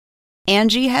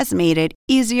Angie has made it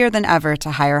easier than ever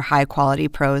to hire high-quality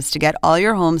pros to get all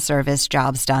your home service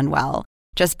jobs done well.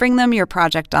 Just bring them your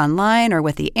project online or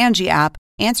with the Angie app,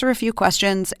 answer a few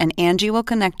questions, and Angie will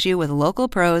connect you with local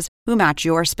pros who match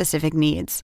your specific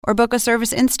needs. Or book a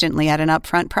service instantly at an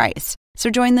upfront price. So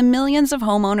join the millions of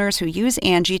homeowners who use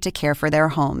Angie to care for their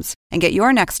homes and get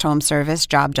your next home service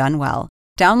job done well.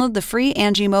 Download the free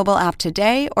Angie mobile app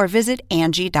today or visit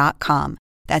Angie.com.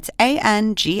 That's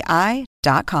ANGI.com.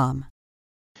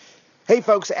 Hey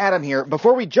folks, Adam here.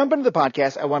 Before we jump into the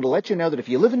podcast, I want to let you know that if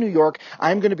you live in New York,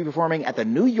 I'm going to be performing at the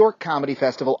New York Comedy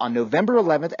Festival on November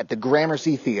 11th at the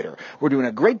Gramercy Theater. We're doing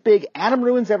a great big Adam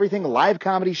Ruins Everything live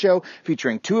comedy show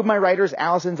featuring two of my writers,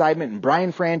 Allison Zeidman and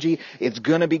Brian Frangie. It's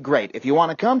going to be great. If you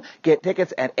want to come, get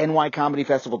tickets at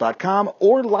nycomedyfestival.com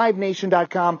or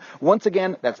livenation.com. Once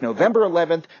again, that's November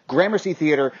 11th, Gramercy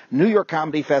Theater, New York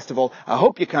Comedy Festival. I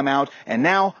hope you come out. And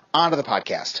now, on to the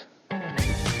podcast.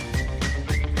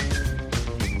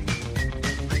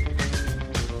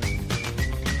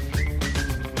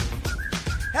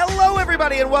 Hello,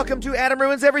 everybody, and welcome to Adam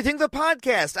Ruins Everything, the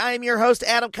podcast. I am your host,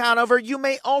 Adam Conover. You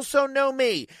may also know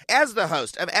me as the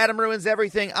host of Adam Ruins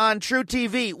Everything on True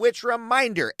TV, which,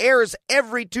 reminder, airs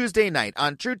every Tuesday night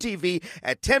on True TV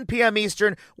at 10 p.m.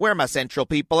 Eastern. Where my Central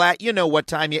people at? You know what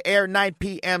time you air, 9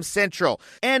 p.m. Central.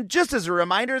 And just as a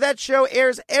reminder, that show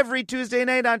airs every Tuesday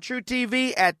night on True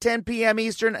TV at 10 p.m.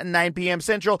 Eastern, 9 p.m.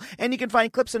 Central. And you can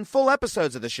find clips and full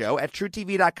episodes of the show at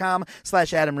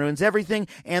truetv.com/Adam Ruins Everything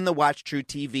and the Watch True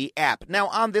TV app. Now,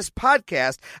 on this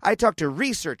podcast, I talk to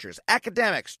researchers,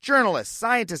 academics, journalists,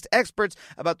 scientists, experts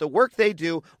about the work they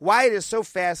do, why it is so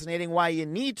fascinating, why you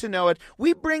need to know it.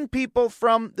 We bring people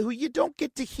from who you don't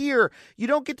get to hear. You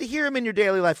don't get to hear them in your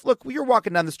daily life. Look, you're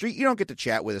walking down the street, you don't get to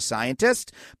chat with a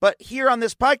scientist, but here on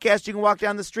this podcast, you can walk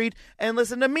down the street and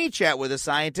listen to me chat with a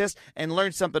scientist and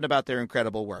learn something about their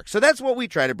incredible work. So that's what we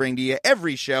try to bring to you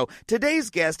every show. Today's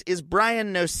guest is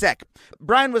Brian Nosek.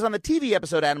 Brian was on the TV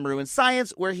episode Adam Ruins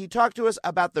Science, where he talked to us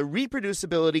about the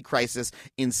reproducibility crisis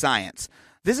in science.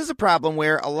 This is a problem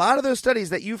where a lot of those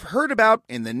studies that you've heard about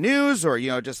in the news or,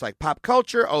 just like pop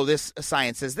culture, oh, this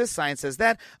science says this, science says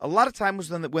that, a lot of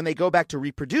times when they go back to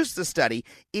reproduce the study,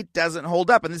 it doesn't hold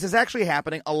up. And this is actually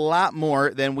happening a lot more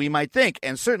than we might think,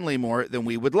 and certainly more than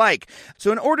we would like.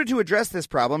 So in order to address this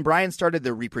problem, Brian started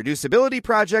the Reproducibility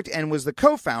Project and was the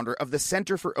co-founder of the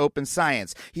Center for Open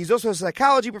Science. He's also a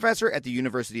psychology professor at the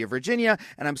University of Virginia,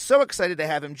 and I'm so excited to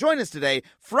have him join us today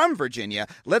from Virginia.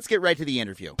 Let's get right to the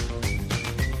interview.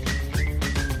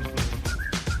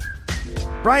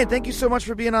 Brian, thank you so much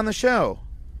for being on the show.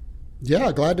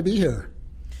 Yeah, glad to be here.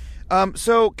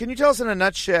 So can you tell us in a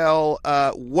nutshell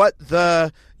what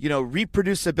the,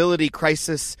 reproducibility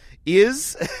crisis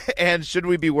is, and should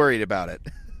we be worried about it?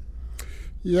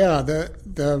 Yeah, the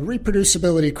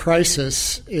reproducibility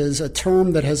crisis is a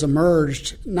term that has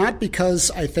emerged not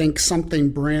because I think something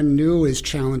brand new is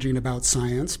challenging about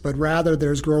science, but rather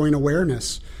there's growing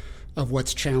awareness of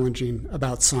what's challenging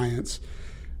about science.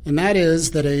 And that is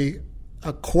that a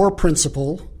core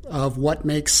principle of what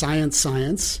makes science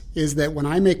science is that when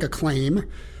I make a claim,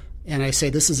 and I say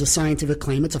this is a scientific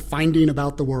claim, it's a finding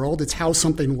about the world, it's how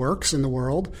something works in the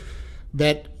world,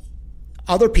 that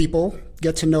other people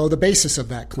get to know the basis of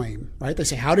that claim, right? They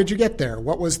say, how did you get there?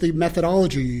 What was the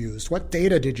methodology you used? What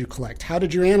data did you collect? How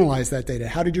did you analyze that data?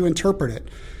 How did you interpret it?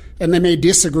 And they may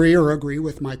disagree or agree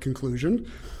with my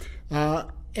conclusion.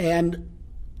 And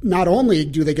not only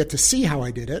do they get to see how I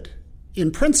did it, in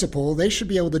principle, they should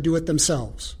be able to do it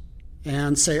themselves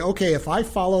and say, okay, if I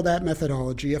follow that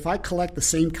methodology, if I collect the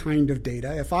same kind of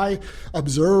data, if I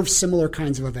observe similar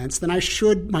kinds of events, then I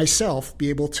should myself be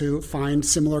able to find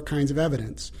similar kinds of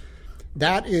evidence.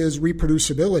 That is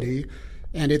reproducibility,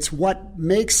 and it's what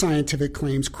makes scientific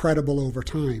claims credible over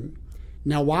time.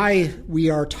 Now, why we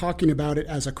are talking about it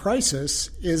as a crisis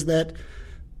is that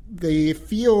the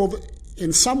field,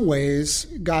 in some ways,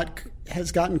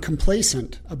 has gotten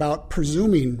complacent about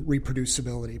presuming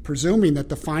reproducibility, presuming that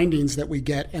the findings that we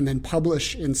get and then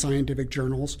publish in scientific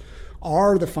journals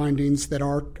are the findings that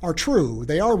are true.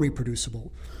 They are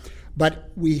reproducible. But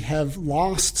we have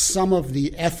lost some of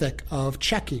the ethic of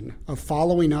checking, of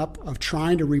following up, of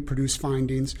trying to reproduce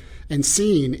findings and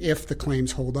seeing if the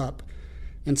claims hold up.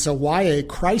 And so why a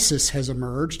crisis has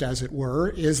emerged, as it were,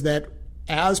 is that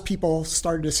as people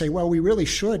started to say, well, we really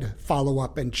should follow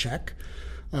up and check,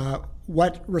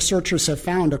 what researchers have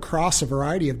found across a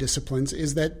variety of disciplines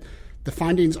is that the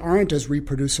findings aren't as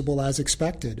reproducible as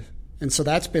expected. And so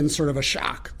that's been sort of a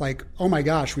shock, like, oh my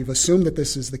gosh, we've assumed that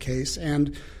this is the case,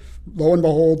 and lo and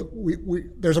behold,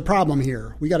 there's a problem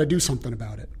here. We got to do something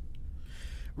about it.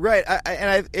 Right.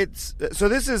 So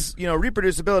this is,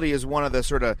 reproducibility is one of the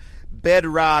sort of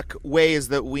bedrock ways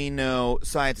that we know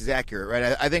science is accurate,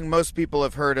 right? I think most people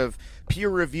have heard of peer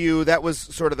review. That was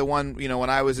sort of the one, when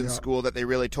I was in school that they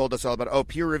really told us all about,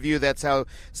 peer review, that's how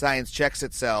science checks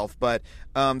itself. But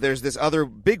there's this other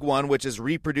big one, which is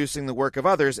reproducing the work of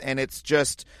others. And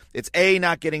it's A,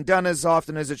 not getting done as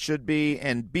often as it should be.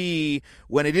 And B,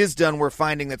 when it is done, we're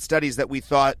finding that studies that we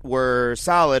thought were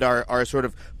solid are sort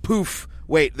of poof.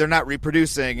 Wait, they're not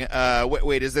reproducing.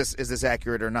 Wait, is this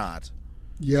accurate or not?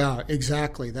 Yeah,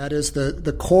 exactly. That is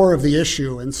the core of the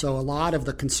issue. And so a lot of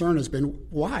the concern has been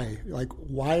why? Like,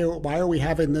 why are we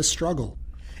having this struggle?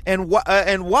 And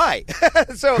why?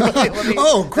 So let me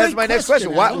great that's my next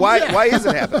question. Why is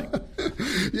it happening?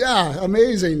 Yeah,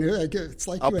 amazing. It's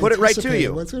like I'll put it right to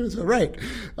you. Right.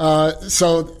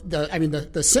 So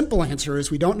the simple answer is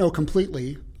we don't know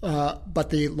completely. But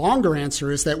the longer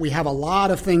answer is that we have a lot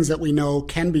of things that we know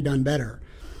can be done better.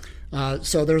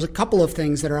 So there's a couple of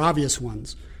things that are obvious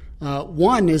ones.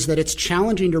 One is that it's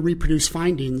challenging to reproduce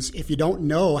findings if you don't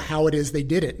know how it is they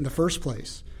did it in the first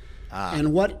place.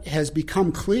 And what has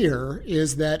become clear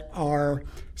is that our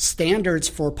standards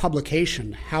for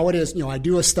publication, how it is, I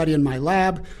do a study in my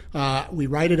lab, we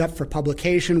write it up for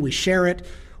publication, we share it.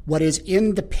 What is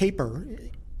in the paper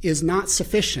is not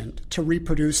sufficient to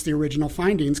reproduce the original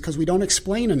findings because we don't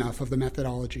explain enough of the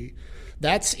methodology.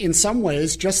 That's in some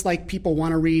ways just like people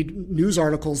want to read news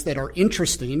articles that are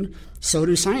interesting, so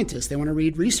do scientists. They want to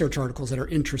read research articles that are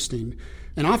interesting.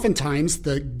 And oftentimes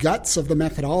the guts of the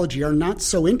methodology are not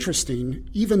so interesting,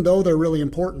 even though they're really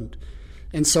important.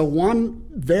 And so one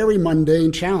very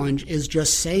mundane challenge is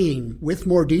just saying with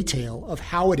more detail of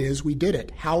how it is we did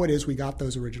it, how it is we got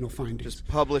those original findings. Just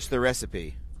publish the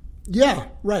recipe. Yeah,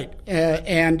 right.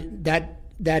 And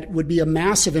that would be a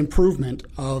massive improvement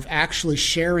of actually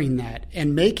sharing that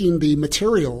and making the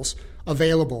materials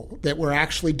available that were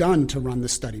actually done to run the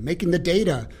study, making the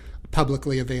data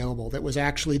publicly available that was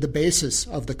actually the basis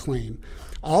of the claim.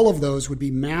 All of those would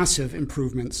be massive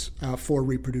improvements for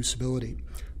reproducibility.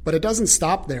 But it doesn't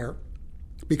stop there,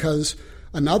 because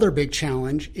another big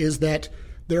challenge is that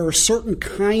there are certain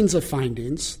kinds of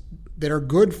findings that are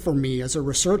good for me as a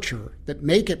researcher that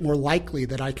make it more likely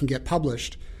that I can get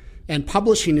published. And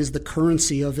publishing is the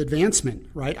currency of advancement,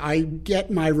 right? I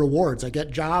get my rewards. I get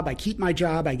job, I keep my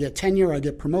job, I get tenure, I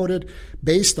get promoted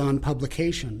based on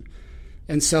publication.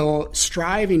 And so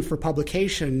striving for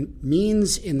publication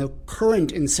means in the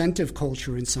current incentive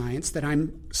culture in science that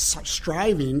I'm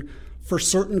striving for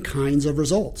certain kinds of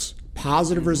results.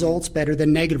 Positive results better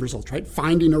than negative results, right?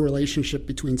 Finding a relationship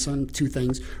between two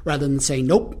things rather than saying,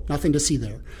 nope, nothing to see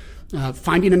there.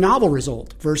 Finding a novel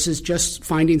result versus just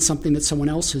finding something that someone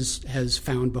else has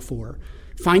found before.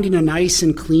 Finding a nice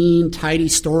and clean, tidy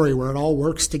story where it all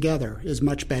works together is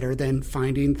much better than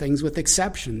finding things with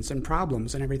exceptions and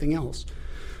problems and everything else.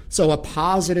 So a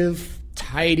positive,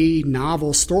 tidy,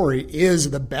 novel story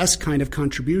is the best kind of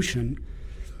contribution.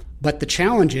 But the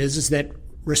challenge is that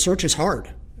research is hard.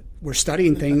 We're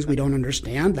studying things we don't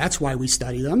understand. That's why we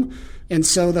study them. And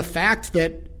so the fact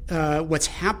that what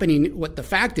happens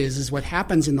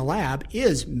in the lab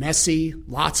is messy,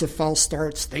 lots of false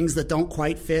starts, things that don't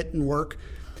quite fit and work.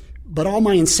 But all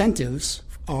my incentives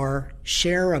are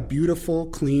share a beautiful,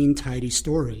 clean, tidy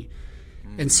story.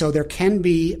 And so there can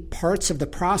be parts of the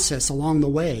process along the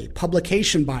way,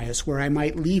 publication bias, where I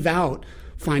might leave out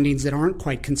findings that aren't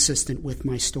quite consistent with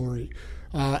my story,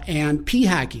 and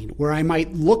p-hacking, where I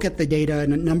might look at the data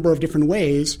in a number of different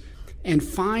ways and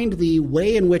find the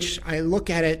way in which I look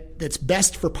at it that's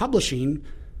best for publishing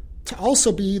to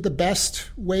also be the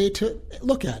best way to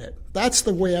look at it. That's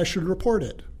the way I should report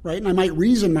it, right? And I might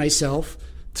reason myself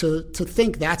to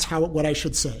think that's what I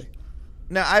should say.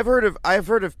 Now, I've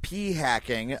heard of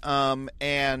p-hacking,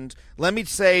 and let me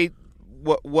say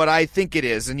what I think it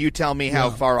is, and you tell me how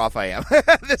far off I am.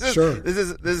 This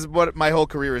is what my whole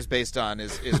career is based on,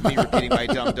 is me repeating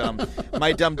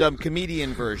my dumb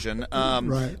comedian version.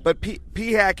 Right. But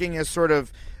p-hacking is sort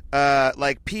of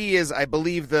like P is, I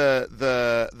believe,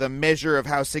 the measure of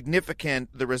how significant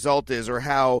the result is, or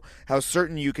how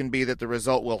certain you can be that the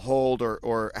result will hold,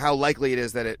 or how likely it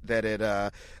is that it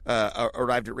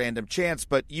arrived at random chance.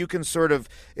 But you can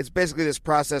it's basically this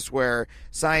process where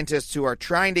scientists who are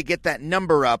trying to get that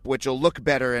number up, which will look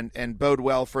better and bode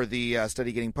well for the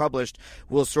study getting published,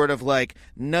 will sort of like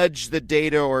nudge the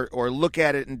data or look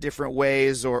at it in different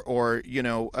ways, or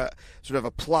sort of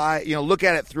apply, look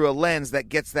at it through a lens that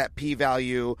gets that that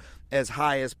p-value as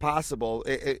high as possible.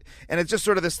 And it's just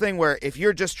sort of this thing where if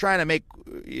you're just trying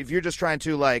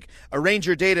to like arrange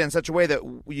your data in such a way that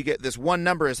you get this one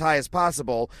number as high as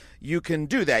possible, you can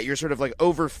do that. You're sort of like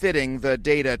overfitting the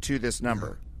data to this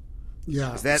number.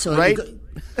 Yeah. Is that so right?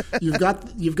 You've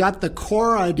got the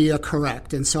core idea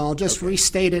correct. And so I'll just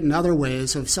restate it in other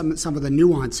ways of some of the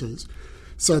nuances.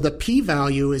 So the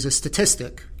p-value is a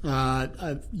statistic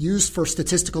used for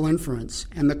statistical inference.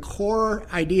 And the core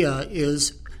idea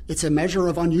is it's a measure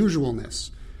of unusualness.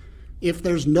 If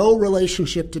there's no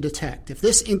relationship to detect, if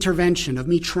this intervention of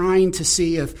me trying to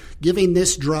see if giving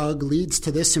this drug leads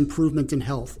to this improvement in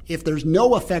health, if there's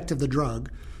no effect of the drug,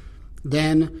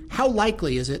 then how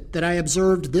likely is it that I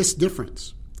observed this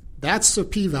difference? That's a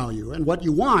p-value. And what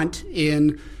you want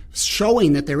in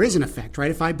showing that there is an effect,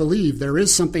 right? If I believe there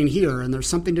is something here and there's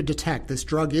something to detect, this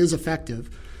drug is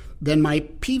effective, then my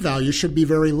p-value should be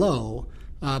very low.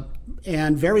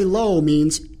 And very low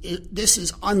means this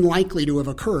is unlikely to have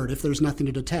occurred if there's nothing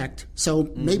to detect.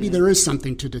 So maybe there is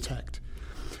something to detect,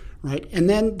 right? And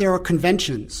then there are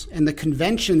conventions. And the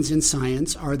conventions in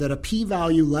science are that a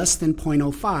p-value less than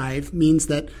 0.05 means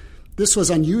that this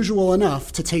was unusual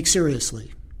enough to take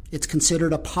seriously. It's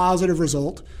considered a positive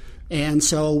result. And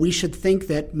so we should think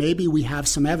that maybe we have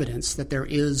some evidence that there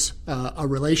is a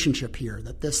relationship here,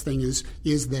 that this thing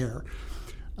is there.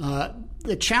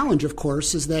 The challenge, of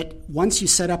course, is that once you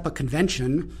set up a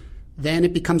convention, then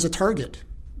it becomes a target.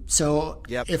 So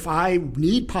if I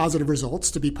need positive results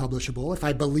to be publishable, if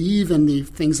I believe in the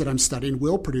things that I'm studying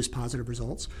will produce positive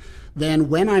results, then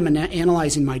when I'm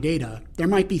analyzing my data, there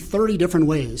might be 30 different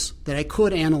ways that I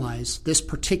could analyze this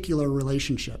particular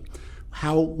relationship.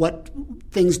 What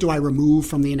things do I remove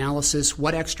from the analysis?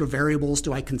 What extra variables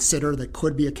do I consider that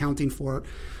could be accounting for it?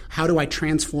 How do I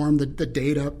transform the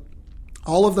data?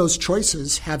 All of those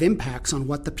choices have impacts on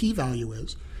what the p-value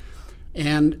is.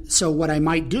 And so what I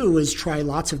might do is try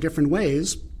lots of different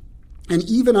ways and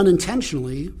even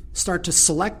unintentionally start to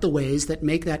select the ways that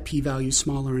make that p-value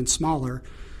smaller and smaller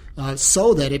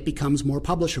so that it becomes more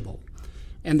publishable.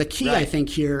 And the key, I think,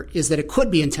 here is that it could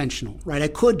be intentional, right? I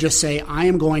could just say, I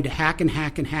am going to hack and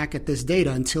hack and hack at this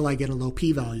data until I get a low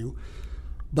p-value.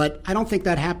 But I don't think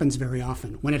that happens very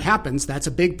often. When it happens, that's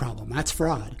a big problem. That's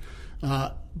fraud.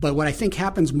 But what I think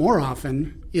happens more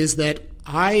often is that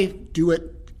I do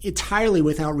it entirely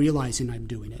without realizing I'm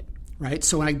doing it, right?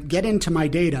 So when I get into my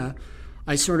data,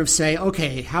 I sort of say,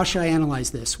 okay, how should I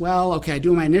analyze this? Well, okay, I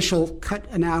do my initial cut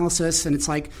analysis, and it's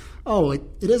like, oh, it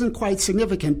isn't quite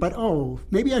significant, but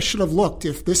maybe I should have looked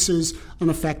if this is an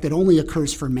effect that only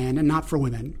occurs for men and not for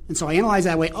women. And so I analyze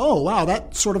that way. Oh, wow,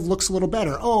 that sort of looks a little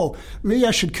better. Oh, maybe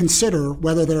I should consider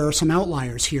whether there are some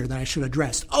outliers here that I should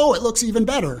address. Oh, it looks even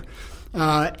better.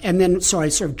 And then so I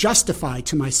sort of justify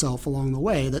to myself along the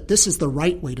way that this is the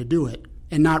right way to do it,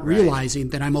 and not realizing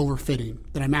that I'm overfitting,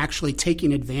 that I'm actually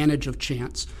taking advantage of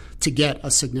chance to get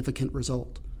a significant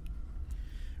result.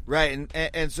 Right,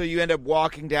 and so you end up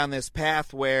walking down this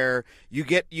path where you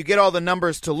get all the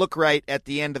numbers to look right at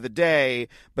the end of the day,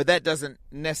 but that doesn't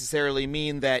necessarily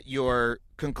mean that your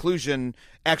conclusion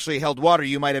actually held water.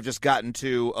 You might have just gotten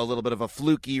to a little bit of a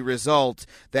fluky result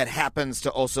that happens to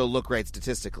also look right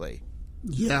statistically.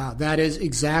 Yeah, that is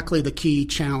exactly the key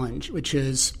challenge, which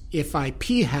is if I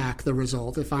p-hack the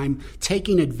result, if I'm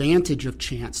taking advantage of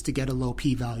chance to get a low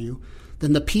p-value,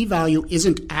 then the p-value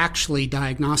isn't actually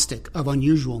diagnostic of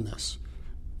unusualness.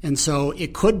 And so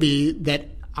it could be that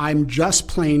I'm just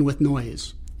playing with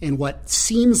noise, and what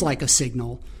seems like a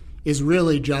signal is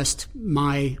really just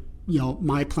my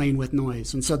playing with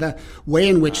noise. And so the way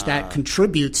in which that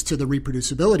contributes to the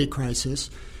reproducibility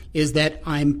crisis is that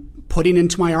I'm putting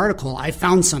into my article, I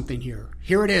found something here.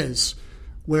 Here it is,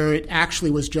 where it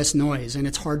actually was just noise. And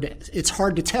it's hard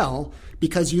to tell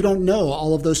because you don't know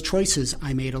all of those choices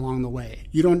I made along the way.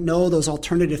 You don't know those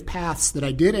alternative paths that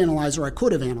I did analyze or I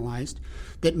could have analyzed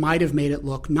that might have made it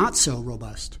look not so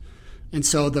robust. And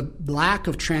so the lack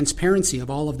of transparency of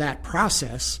all of that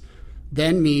process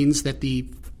then means that the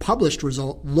published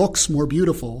result looks more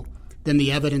beautiful than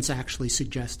the evidence actually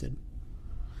suggested.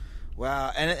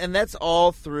 Wow, and that's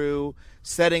all through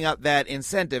setting up that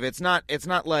incentive. It's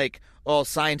not like all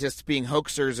scientists being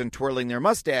hoaxers and twirling their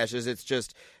mustaches. It's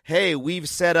just, hey, we've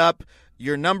set up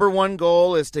your number one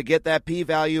goal is to get that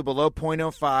p-value below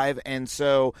 0.05, and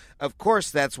so, of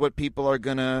course, that's what people are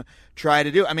going to try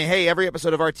to do. I mean, hey, every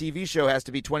episode of our TV show has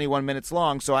to be 21 minutes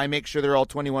long, so I make sure they're all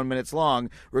 21 minutes long,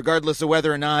 regardless of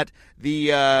whether or not we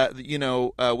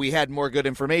had more good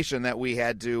information that we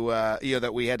had to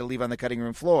leave on the cutting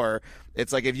room floor.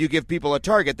 It's like if you give people a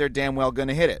target, they're damn well going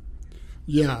to hit it.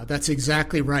 Yeah, that's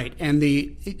exactly right. And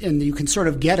you can sort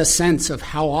of get a sense of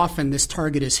how often this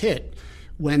target is hit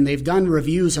when they've done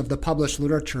reviews of the published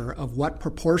literature of what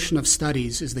proportion of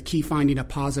studies is the key finding a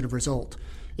positive result.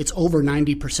 It's over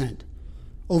 90%.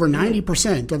 Over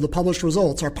 90% of the published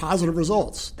results are positive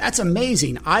results. That's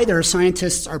amazing. Either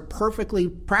scientists are practically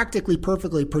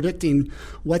perfectly predicting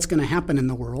what's going to happen in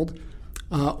the world,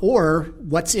 or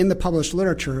what's in the published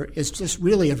literature is just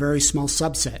really a very small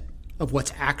subset of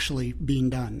what's actually being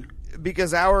done.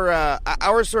 Because our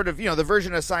sort of, the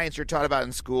version of science you're taught about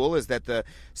in school is that the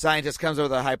scientist comes up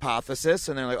with a hypothesis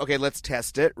and they're like, okay, let's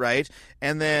test it, right?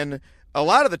 And then a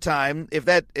lot of the time, if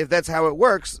that's how it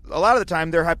works, a lot of the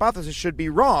time their hypothesis should be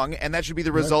wrong, and that should be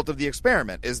the result of the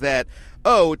experiment. Is that,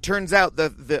 it turns out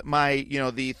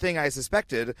the thing I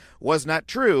suspected was not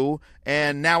true,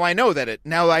 and now I know that.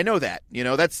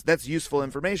 That's useful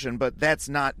information, but that's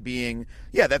not showing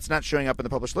up in the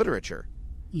published literature.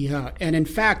 Yeah, and in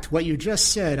fact, what you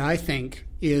just said, I think,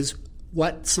 is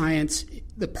what science,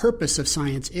 the purpose of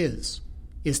science is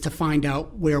to find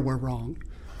out where we're wrong.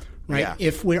 Right? Yeah.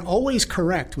 If we're always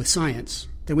correct with science,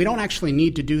 then we don't actually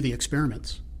need to do the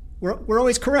experiments. We're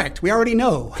always correct. We already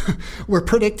know. We're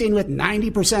predicting with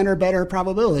 90% or better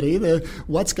probability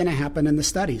what's going to happen in the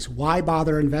studies. Why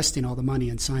bother investing all the money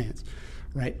in science?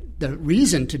 Right? The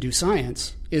reason to do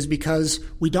science is because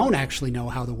we don't actually know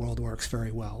how the world works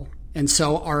very well. And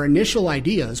so our initial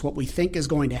ideas, what we think is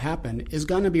going to happen, is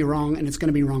going to be wrong, and it's going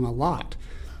to be wrong a lot.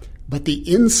 But the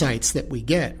insights that we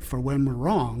get for when we're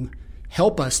wrong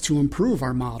help us to improve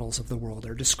our models of the world,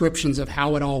 our descriptions of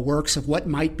how it all works, of what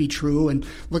might be true, and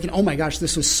looking, oh my gosh,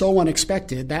 this was so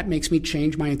unexpected. That makes me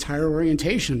change my entire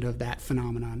orientation of that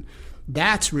phenomenon.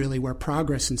 That's really where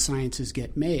progress in science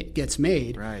gets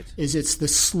made. Right. It's the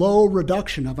slow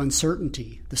reduction of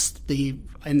uncertainty,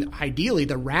 and ideally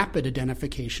the rapid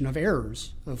identification of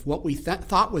errors, of what we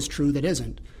thought was true that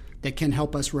isn't, that can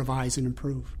help us revise and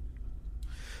improve.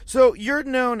 So you're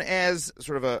known as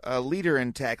sort of a leader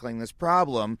in tackling this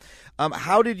problem.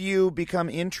 How did you become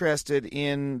interested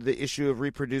in the issue of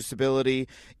reproducibility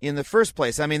in the first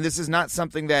place? I mean, this is not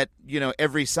something that,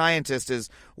 every scientist is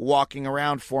walking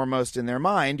around foremost in their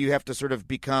mind. You have to sort of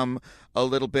become a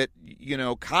little bit,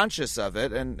 conscious of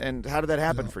it. And how did that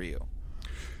happen for you?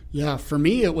 Yeah, for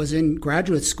me, it was in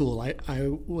graduate school. I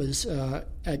was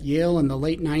at Yale in the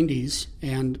late 90s,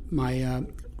 and my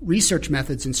research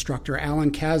methods instructor, Alan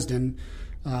Kasdan,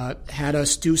 had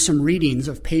us do some readings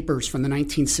of papers from the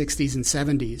 1960s and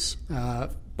 70s.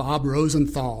 Bob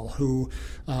Rosenthal, who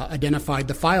identified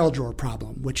the file drawer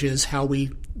problem, which is how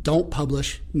we don't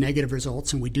publish negative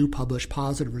results and we do publish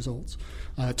positive results.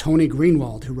 Tony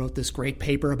Greenwald, who wrote this great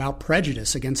paper about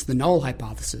prejudice against the null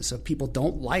hypothesis of people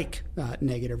don't like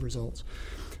negative results.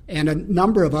 And a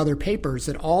number of other papers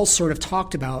that all sort of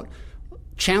talked about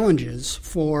challenges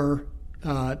for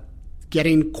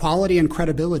getting quality and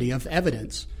credibility of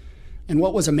evidence. And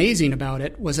what was amazing about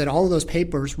it was that all of those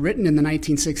papers written in the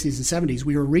 1960s and 70s,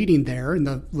 we were reading there in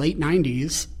the late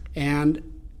 90s and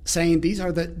saying these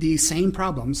are the same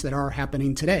problems that are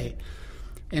happening today.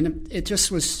 And it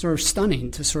just was sort of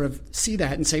stunning to sort of see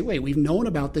that and say, wait, we've known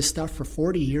about this stuff for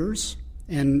 40 years,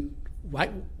 and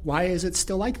why is it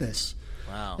still like this?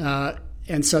 Wow.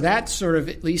 And so that sort of,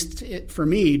 at least for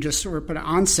me, just sort of put an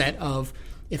onset of,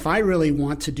 if I really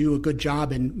want to do a good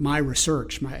job in my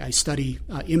research, I study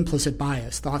implicit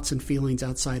bias, thoughts and feelings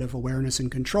outside of awareness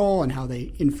and control, and how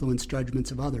they influence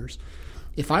judgments of others.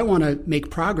 If I want to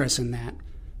make progress in that,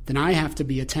 then I have to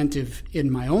be attentive in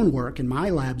my own work, in my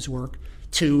lab's work,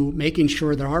 to making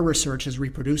sure that our research is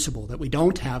reproducible, that we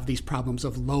don't have these problems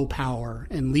of low power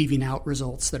and leaving out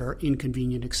results that are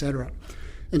inconvenient, et cetera.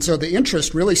 And so the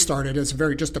interest really started as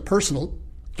just a personal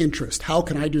interest. How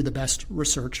can I do the best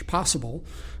research possible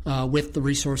with the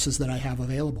resources that I have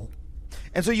available?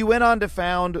 And so you went on to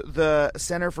found the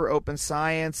Center for Open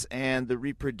Science and the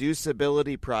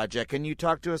Reproducibility Project. Can you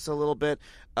talk to us a little bit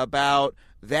about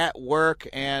that work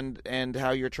and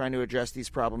how you're trying to address these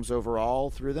problems overall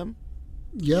through them?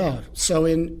 Yeah. So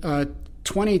in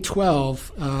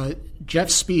 2012, Jeff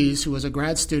Spies, who was a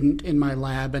grad student in my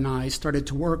lab, and I started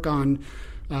to work on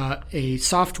a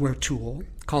software tool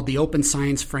called the Open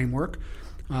Science Framework,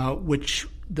 which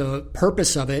the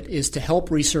purpose of it is to help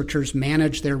researchers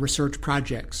manage their research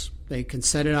projects. They can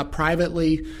set it up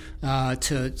privately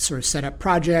to sort of set up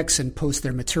projects and post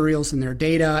their materials and their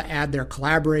data, add their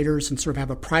collaborators, and sort of have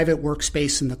a private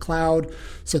workspace in the cloud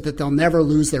so that they'll never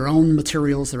lose their own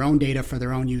materials, their own data for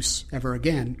their own use ever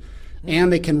again.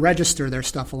 And they can register their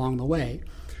stuff along the way.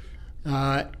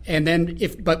 But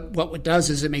what it does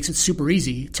is it makes it super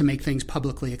easy to make things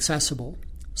publicly accessible.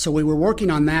 So we were working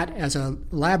on that as a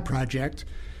lab project.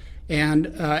 And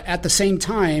at the same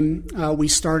time, we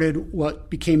started what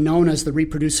became known as the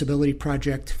Reproducibility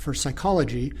Project for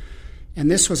Psychology. And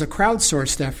this was a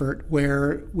crowdsourced effort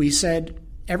where we said,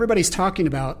 everybody's talking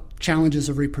about challenges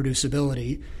of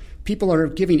reproducibility. People are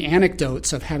giving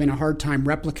anecdotes of having a hard time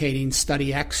replicating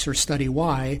study X or study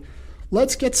Y.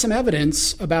 Let's get some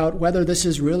evidence about whether this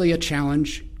is really a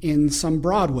challenge in some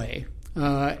broad way.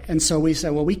 And so we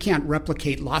said, well, we can't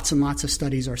replicate lots and lots of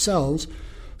studies ourselves.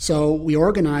 So we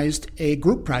organized a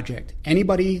group project.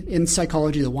 Anybody in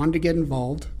psychology that wanted to get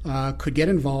involved could get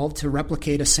involved to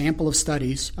replicate a sample of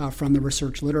studies from the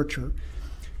research literature.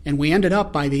 And we ended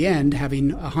up, by the end,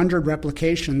 having 100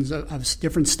 replications of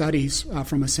different studies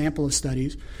from a sample of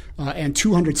studies and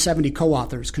 270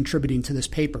 co-authors contributing to this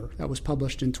paper that was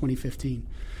published in 2015.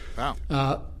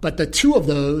 Wow. But the two of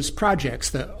those projects,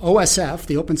 the OSF,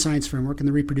 the Open Science Framework, and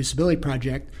the Reproducibility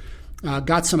Project,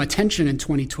 got some attention in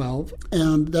 2012.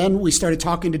 And then we started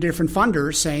talking to different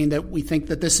funders saying that we think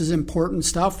that this is important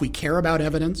stuff. We care about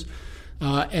evidence.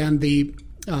 And the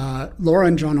Laura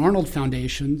and John Arnold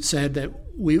Foundation said that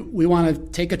we want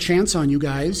to take a chance on you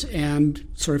guys and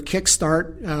sort of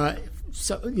kickstart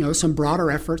some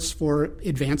broader efforts for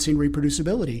advancing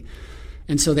reproducibility.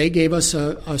 And so they gave us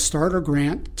a starter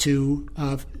grant to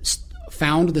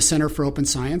found the Center for Open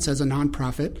Science as a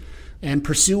nonprofit and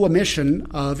pursue a mission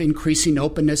of increasing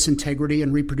openness, integrity,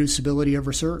 and reproducibility of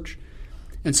research.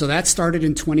 And so that started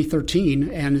in 2013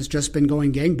 and has just been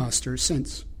going gangbusters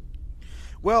since.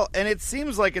 Well, and it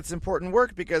seems like it's important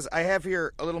work because I have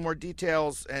here a little more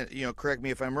details, and correct me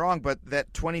if I'm wrong, but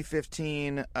that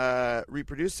 2015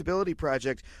 reproducibility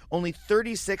project, only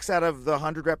 36 out of the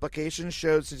 100 replications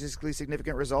showed statistically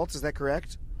significant results. Is that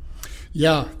correct?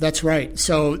 Yeah, that's right.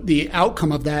 So the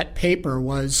outcome of that paper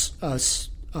was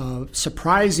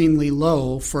surprisingly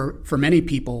low for many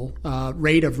people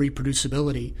rate of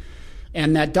reproducibility.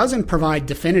 And that doesn't provide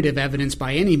definitive evidence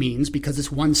by any means because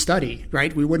it's one study,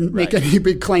 right? We wouldn't make any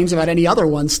big claims about any other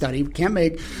one study. We can't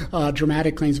make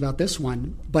dramatic claims about this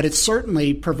one. But it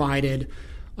certainly provided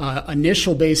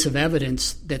initial base of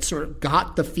evidence that sort of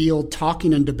got the field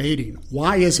talking and debating.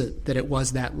 Why is it that it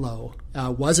was that low?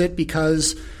 Was it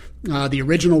because the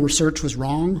original research was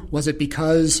wrong? Was it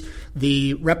because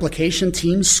the replication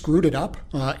team screwed it up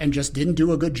and just didn't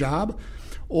do a good job?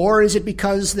 Or is it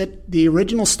because that the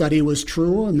original study was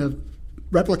true and the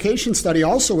replication study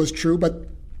also was true, but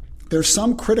there's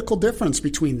some critical difference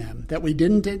between them that we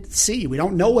didn't see? We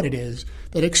don't know what it is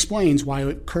that explains why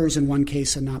it occurs in one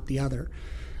case and not the other.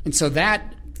 And so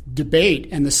that debate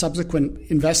and the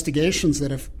subsequent investigations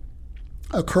that have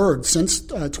occurred since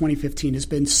 2015 has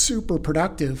been super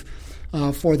productive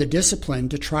for the discipline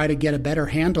to try to get a better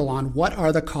handle on what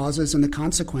are the causes and the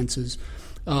consequences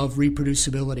of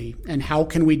reproducibility and how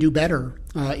can we do better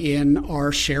in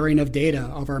our sharing of data,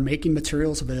 of our making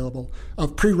materials available,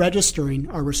 of pre-registering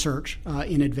our research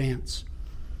in advance.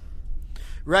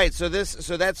 Right. So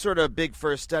that sort of big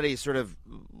first study sort of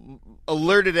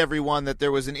alerted everyone that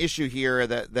there was an issue here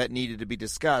that needed to be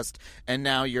discussed, and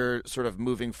now you're sort of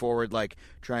moving forward, like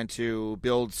trying to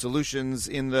build solutions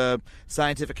in the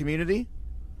scientific community?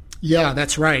 Yeah,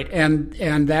 that's right. And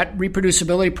that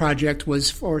reproducibility project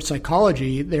was for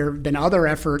psychology. There have been other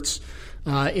efforts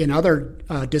in other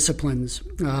disciplines,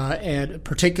 and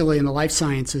particularly in the life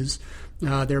sciences.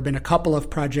 There have been a couple of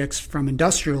projects from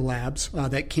industrial labs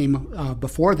that came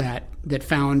before that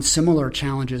found similar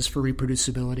challenges for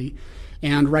reproducibility.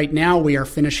 And right now we are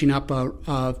finishing up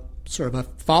a sort of a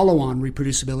follow-on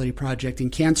reproducibility project in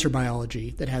cancer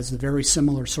biology that has the very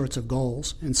similar sorts of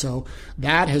goals. And so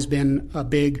that has been a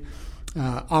big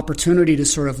opportunity to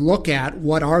sort of look at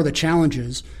what are the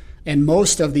challenges. And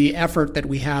most of the effort that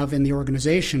we have in the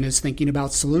organization is thinking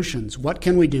about solutions. What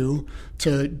can we do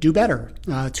to do better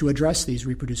to address these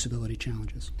reproducibility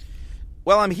challenges?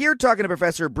 Well, I'm here talking to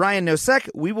Professor Brian Nosek.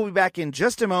 We will be back in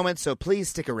just a moment, so please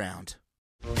stick around.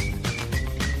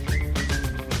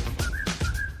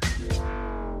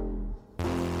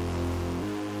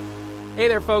 Hey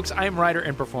there, folks. I'm writer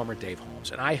and performer Dave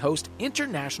Holmes, and I host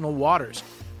International Waters,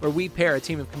 where we pair a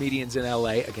team of comedians in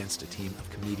L.A. against a team of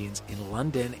comedians in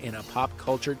London in a pop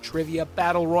culture trivia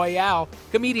battle royale.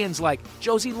 Comedians like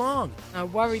Josie Long. I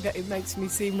worry that it makes me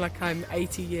seem like I'm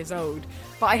 80 years old,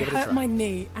 but I hurt my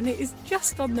knee, and it is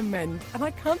just on the mend, and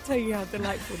I can't tell you how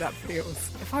delightful that feels.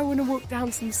 If I want to walk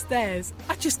down some stairs,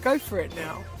 I just go for it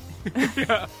now.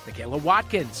 Michaela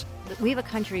Watkins. We have a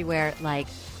country where,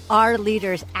 our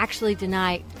leaders actually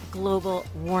deny global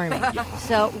warming.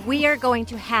 So we are going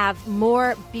to have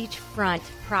more beachfront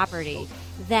property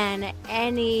than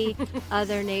any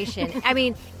other nation. I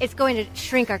mean, it's going to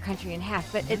shrink our country in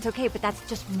half, but it's okay. But that's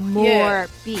just more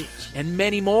beach. And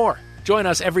many more. Join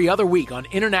us every other week on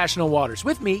International Waters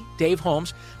with me, Dave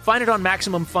Holmes. Find it on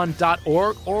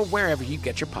MaximumFun.org or wherever you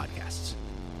get your podcasts.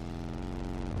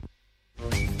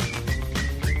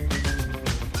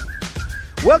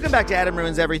 Welcome back to Adam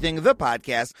Ruins Everything, the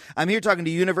podcast. I'm here talking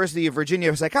to University of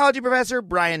Virginia psychology professor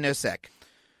Brian Nosek.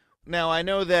 Now, I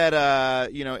know that,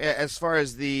 as far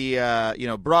as the,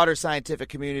 broader scientific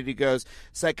community goes,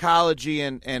 psychology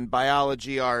and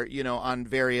biology are, on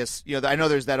various, I know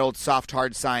there's that old soft,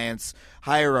 hard science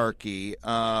hierarchy,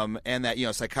 and that,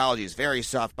 psychology is very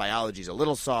soft, biology is a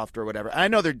little soft or whatever. And I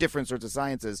know they're different sorts of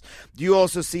sciences. Do you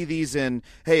also see these in,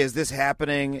 hey, is this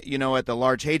happening, at the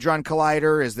Large Hadron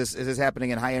Collider? Is this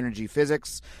happening in high energy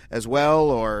physics as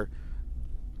well, or...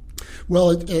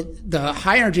 Well, the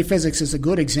high-energy physics is a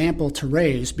good example to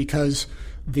raise because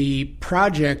the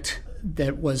project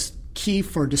that was key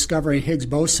for discovering Higgs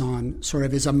boson sort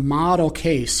of is a model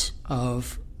case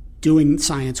of doing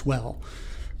science well.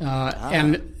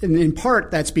 And in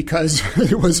part, that's because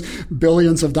it was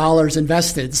billions of dollars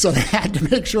invested, so they had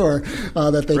to make sure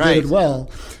that they did it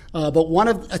well.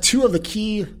 But two of the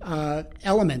key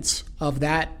elements of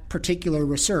that particular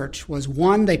research was,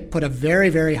 one, they put a very,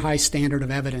 very high standard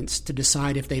of evidence to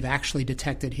decide if they've actually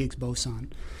detected Higgs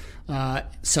boson.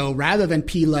 So rather than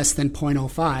p less than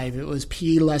 0.05, it was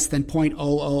p less than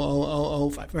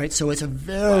 0.00005, right? So it's a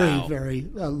very, very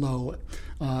low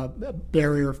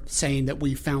barrier saying that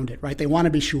we found it, right? They want to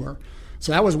be sure.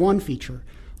 So that was one feature.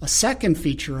 A second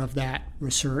feature of that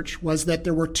research was that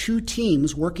there were two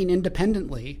teams working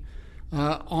independently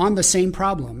on the same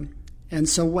problem. And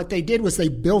so what they did was they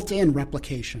built in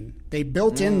replication. They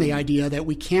built in the idea that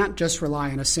we can't just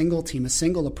rely on a single team, a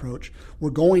single approach. We're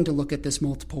going to look at this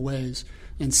multiple ways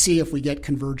and see if we get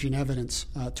converging evidence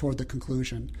toward the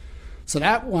conclusion. So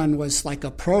that one was like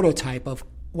a prototype of,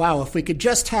 wow, if we could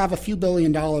just have a few $1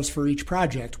 billion for each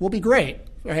project, we'll be great,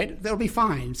 right? That'll be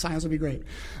fine. Science will be great.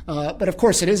 But of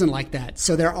course, it isn't like that.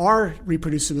 So there are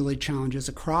reproducibility challenges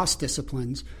across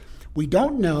disciplines. We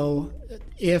don't know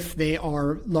if they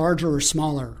are larger or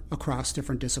smaller across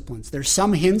different disciplines. There's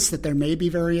some hints that there may be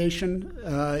variation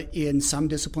in some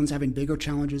disciplines having bigger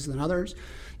challenges than others.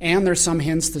 And there's some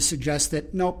hints to suggest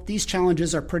that, nope, these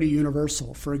challenges are pretty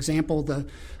universal. For example,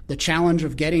 the challenge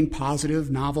of getting positive,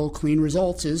 novel, clean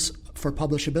results is, for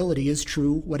publishability, is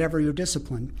true whatever your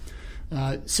discipline.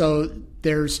 So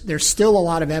there's still a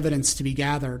lot of evidence to be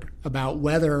gathered about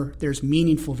whether there's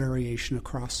meaningful variation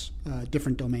across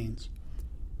different domains.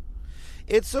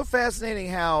 It's so fascinating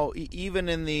how even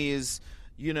in these,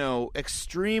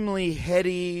 extremely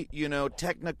heady,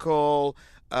 technical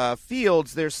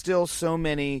fields, there's still so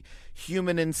many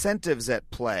human incentives at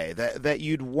play that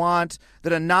you'd want,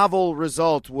 that a novel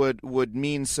result would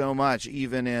mean so much,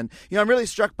 even in, I'm really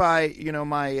struck by,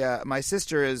 my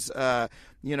sister is,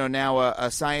 now a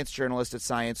science journalist at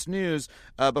Science News.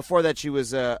 Before that, she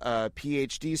was a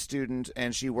PhD student,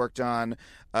 and she worked on,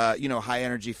 high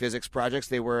energy physics projects.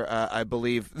 They were, I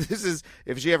believe, this is,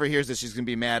 if she ever hears this, she's going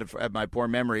to be mad at my poor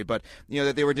memory, but,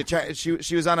 that they were,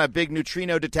 she was on a big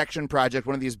neutrino detection project,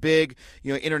 one of these big,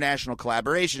 international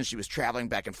collaborations. She was traveling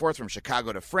back and forth from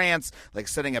Chicago to France, like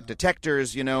setting up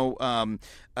detectors, big,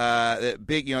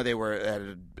 they were at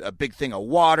a big thing of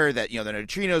water that, the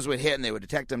neutrinos would hit and they would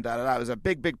detect them, It was a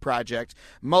big project,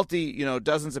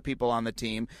 dozens of people on the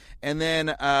team. And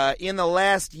then in the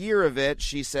last year of it,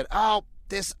 she said,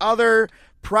 this other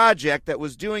project that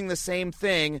was doing the same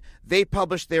thing, they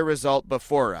published their result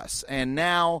before us. And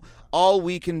now all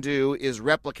we can do is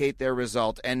replicate their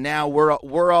result. And now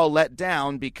we're all let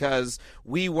down because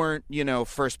we weren't,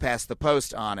 first past the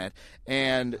post on it.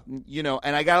 And,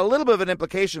 and I got a little bit of an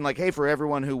implication like, hey, for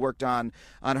everyone who worked on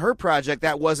her project,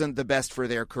 that wasn't the best for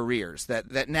their careers,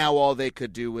 that now all they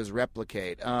could do was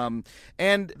replicate.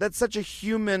 And that's such a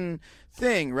human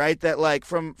thing, right? That like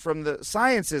from the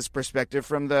science's perspective,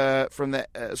 from the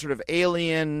sort of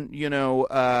alien,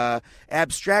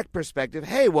 abstract perspective,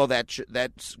 hey, well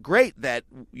that's great that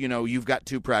you've got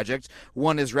two projects,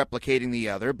 one is replicating the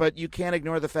other, but you can't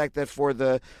ignore the fact that for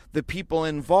the people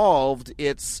involved,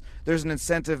 there's an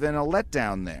incentive and a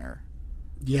letdown there.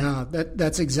 Yeah,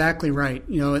 that's exactly right.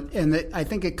 And I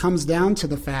think it comes down to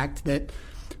the fact that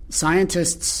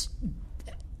scientists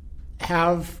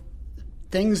have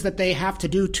things that they have to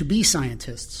do to be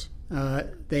scientists.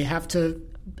 They have to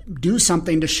do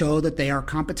something to show that they are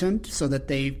competent so that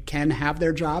they can have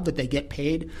their job, that they get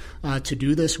paid to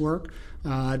do this work.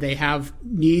 They have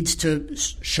needs to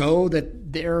show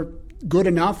that they're good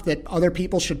enough that other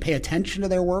people should pay attention to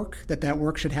their work, that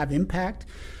work should have impact.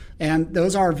 And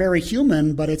those are very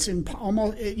human, but it's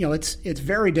it's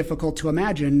very difficult to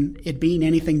imagine it being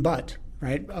anything but,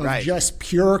 right? Just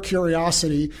pure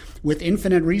curiosity with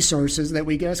infinite resources that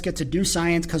we just get to do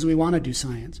science because we want to do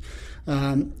science.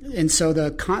 And so the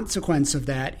consequence of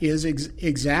that is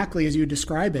exactly as you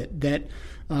describe it, that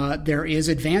there is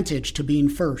advantage to being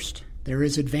first. There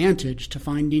is advantage to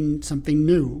finding something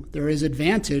new. There is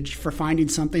advantage for finding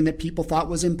something that people thought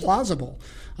was implausible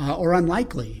or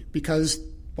unlikely because,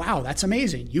 wow, that's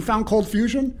amazing. You found cold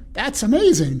fusion? That's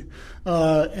amazing.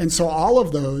 And so all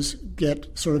of those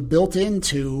get sort of built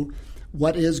into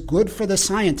what is good for the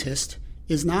scientist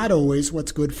is not always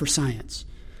what's good for science.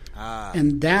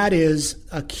 And that is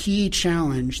a key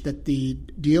challenge that the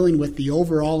dealing with the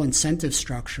overall incentive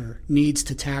structure needs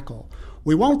to tackle.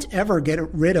 We won't ever get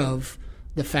rid of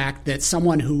the fact that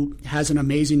someone who has an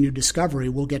amazing new discovery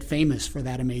will get famous for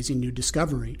that amazing new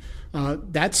discovery.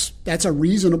 That's a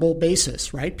reasonable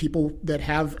basis, right? People that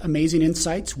have amazing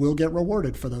insights will get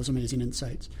rewarded for those amazing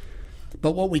insights.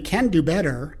 But what we can do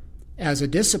better as a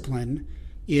discipline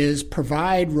is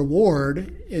provide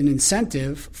reward and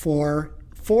incentive for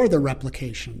the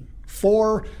replication,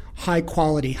 for high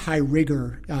quality, high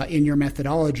rigor in your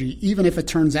methodology, even if it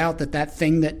turns out that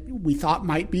thing that we thought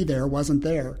might be there wasn't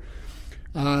there.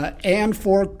 And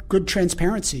for good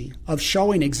transparency of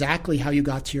showing exactly how you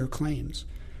got to your claims,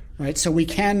 right? So we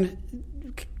can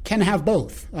have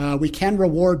both. We can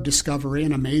reward discovery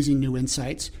and amazing new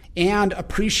insights and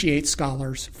appreciate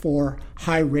scholars for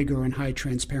high rigor and high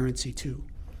transparency too.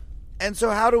 And so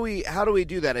how do we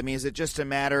do that? I mean, is it just a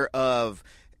matter of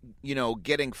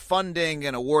getting funding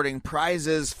and awarding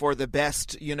prizes for the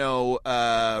best,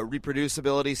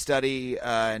 reproducibility study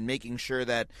and making sure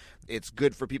that it's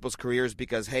good for people's careers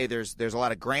because, hey, there's a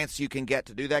lot of grants you can get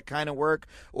to do that kind of work?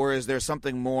 Or is there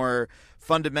something more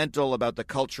fundamental about the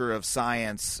culture of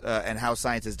science and how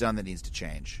science is done that needs to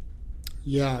change?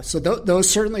 Yeah, so those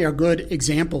certainly are good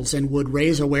examples and would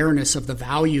raise awareness of the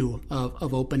value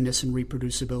of openness and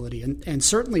reproducibility. And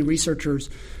certainly researchers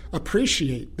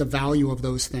appreciate the value of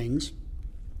those things.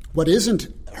 What isn't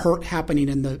happening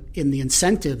in the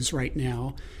incentives right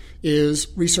now is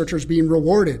researchers being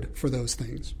rewarded for those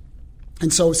things.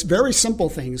 And so very simple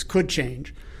things could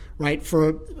change, right?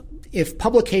 If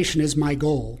publication is my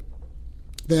goal,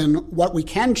 then what we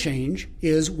can change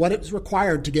is what is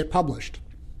required to get published.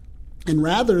 And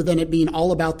rather than it being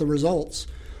all about the results,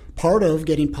 part of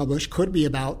getting published could be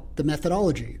about the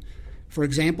methodology. For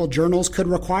example, journals could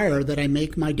require that I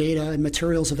make my data and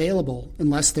materials available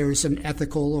unless there's an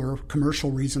ethical or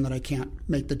commercial reason that I can't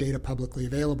make the data publicly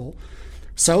available,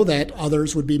 so that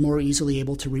others would be more easily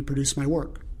able to reproduce my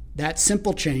work. That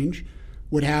simple change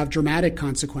would have dramatic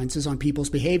consequences on people's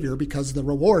behavior because the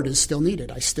reward is still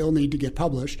needed. I still need to get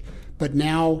published. But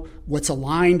now what's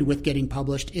aligned with getting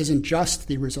published isn't just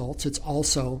the results, it's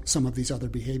also some of these other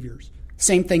behaviors.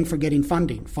 Same thing for getting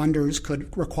funding. Funders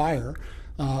could require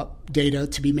data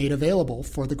to be made available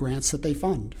for the grants that they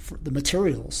fund, for the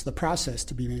materials, the process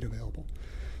to be made available.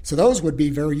 So those would be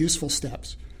very useful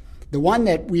steps. The one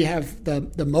that we have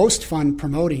the most fun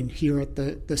promoting here at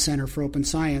the Center for Open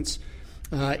Science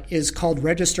is called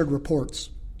registered reports.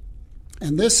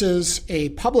 And this is a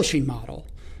publishing model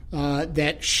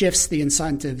that shifts the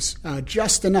incentives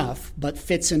just enough, but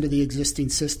fits into the existing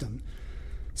system.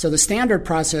 So the standard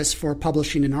process for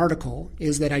publishing an article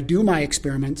is that I do my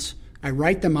experiments, I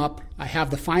write them up, I have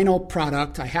the final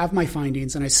product, I have my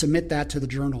findings, and I submit that to the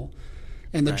journal.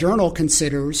 And the journal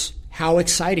considers how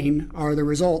exciting are the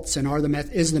results and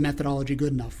is the methodology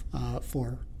good enough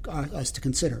for us to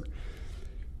consider.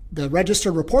 The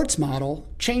registered reports model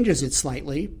changes it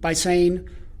slightly by saying,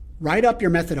 write up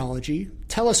your methodology,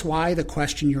 tell us why the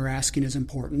question you're asking is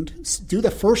important, do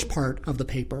the first part of the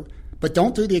paper, but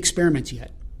don't do the experiments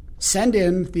yet. Send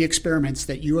in the experiments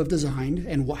that you have designed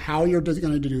and how you're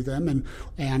going to do them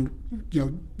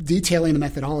and detailing the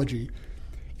methodology.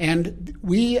 And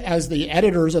we, as the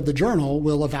editors of the journal,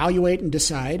 will evaluate and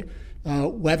decide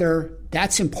whether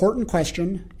that's an important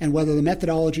question and whether the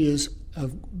methodology is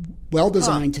well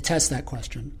designed to test that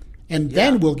question. And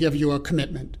then we'll give you a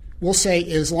commitment. We'll say,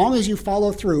 as long as you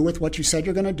follow through with what you said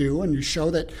you're going to do and you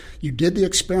show that you did the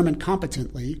experiment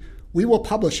competently, we will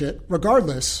publish it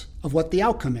regardless of what the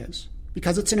outcome is,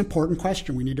 because it's an important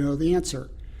question. We need to know the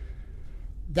answer.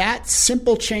 That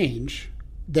simple change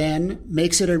then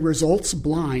makes it a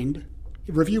results-blind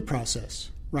review process,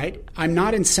 right? I'm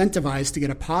not incentivized to get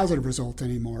a positive result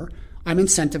anymore. I'm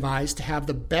incentivized to have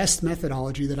the best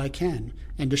methodology that I can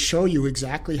and to show you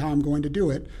exactly how I'm going to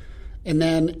do it And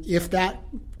then if that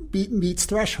meets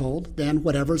threshold, then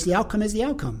whatever's the outcome is the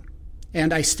outcome.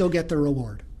 And I still get the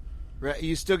reward. Right.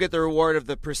 You still get the reward of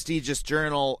the prestigious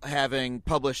journal having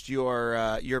published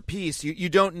your piece. You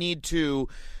don't need to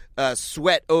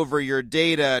sweat over your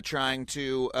data trying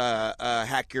to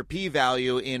hack your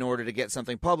p-value in order to get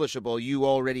something publishable. You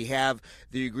already have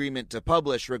the agreement to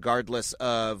publish regardless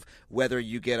of whether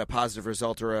you get a positive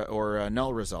result or a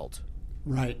null result.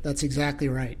 Right. That's exactly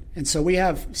right. And so we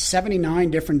have 79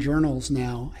 different journals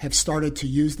now have started to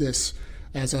use this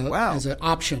as an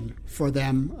option for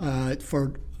them,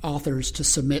 for authors to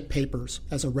submit papers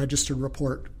as a registered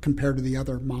report compared to the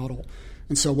other model.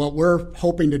 And so what we're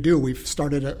hoping to do, we've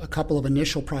started a couple of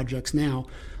initial projects now,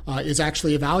 is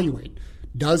actually evaluate,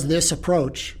 does this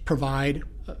approach provide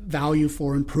value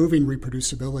for improving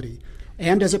reproducibility?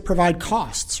 And does it provide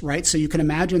costs, right? So you can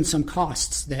imagine some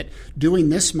costs that doing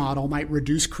this model might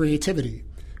reduce creativity,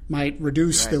 might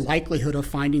reduce the likelihood of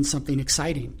finding something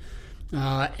exciting.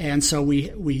 And so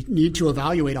we need to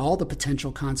evaluate all the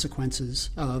potential consequences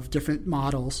of different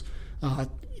models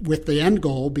with the end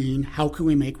goal being how can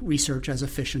we make research as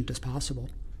efficient as possible.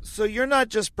 So you're not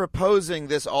just proposing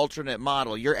this alternate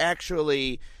model. You're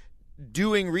actually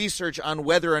doing research on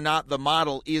whether or not the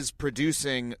model is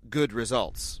producing good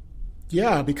results.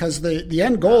 Yeah, because the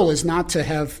end goal is not to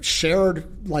have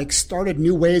started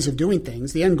new ways of doing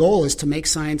things. The end goal is to make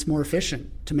science more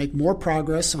efficient, to make more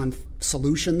progress on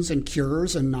solutions and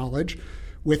cures and knowledge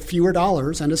with fewer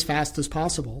dollars and as fast as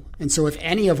possible. And so if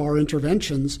any of our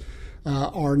interventions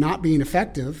are not being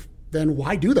effective, then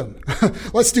why do them?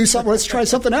 Let's try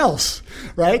something else,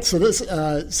 right? So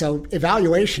so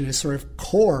evaluation is sort of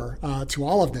core to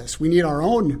all of this. We need our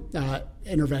own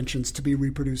interventions to be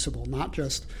reproducible, not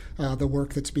just the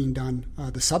work that's being done,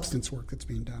 the substance work that's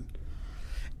being done.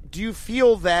 Do you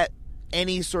feel that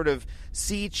any sort of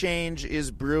sea change is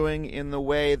brewing in the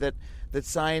way that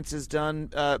science is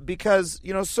done? Because,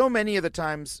 so much of the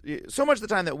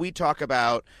time that we talk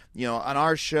about, on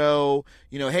our show,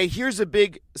 hey, here's a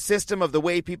big system of the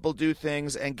way people do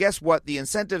things, and guess what? The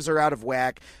incentives are out of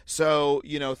whack. So,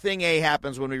 thing A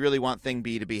happens when we really want thing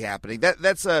B to be happening.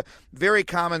 That's a very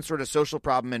common sort of social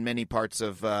problem in many parts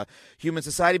of human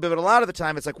society. But a lot of the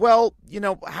time it's like, well,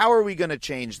 how are we going to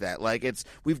change that? Like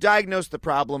we've diagnosed the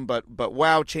problem, but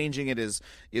wow, changing it is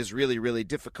really, really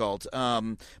difficult.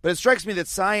 But it strikes me that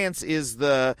science is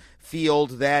the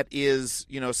field that is,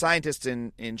 scientists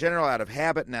in general, out of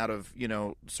habit and out of,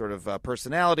 sort of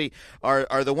personality,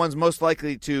 are the ones most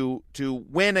likely to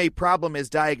when a problem is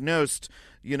diagnosed,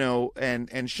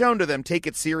 and shown to them, take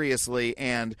it seriously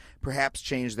and perhaps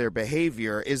change their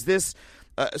behavior. Is this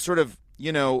sort of,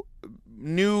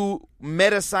 new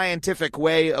meta-scientific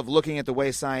way of looking at the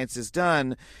way science is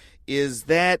done? Is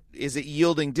it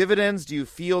yielding dividends? Do you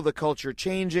feel the culture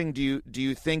changing? Do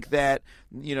you think that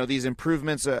these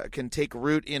improvements can take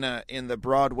root in the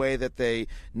broad way that they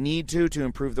need to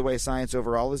improve the way science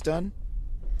overall is done?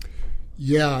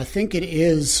 Yeah, I think it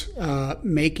is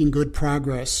making good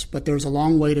progress, but there's a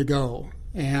long way to go,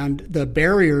 and the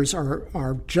barriers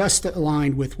are just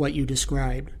aligned with what you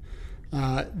described.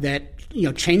 That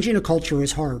changing a culture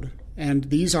is hard. And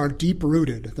these are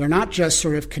deep-rooted. They're not just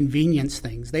sort of convenience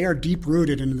things. They are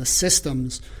deep-rooted in the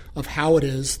systems of how it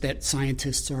is that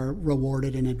scientists are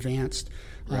rewarded and advanced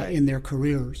in their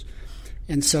careers.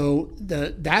 And so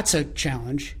that's a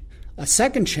challenge. A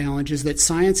second challenge is that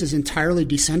science is entirely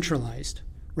decentralized,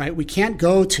 right? We can't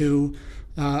go to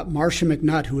Marcia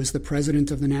McNutt, who is the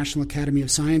president of the National Academy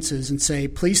of Sciences, and say,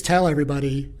 please tell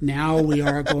everybody now we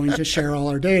are going to share all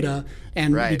our data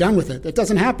and be done with it. That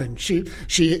doesn't happen. She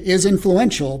is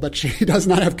influential, but she does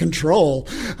not have control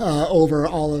over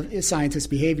all of scientists'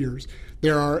 behaviors.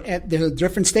 There are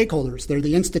different stakeholders. There are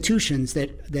the institutions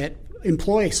that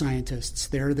employ scientists.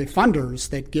 They're the funders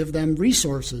that give them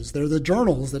resources. They're the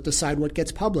journals that decide what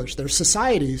gets published. There are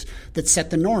societies that set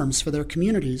the norms for their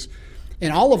communities.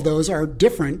 And all of those are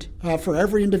different for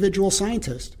every individual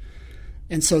scientist.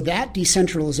 And so that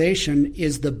decentralization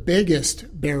is the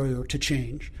biggest barrier to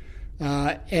change.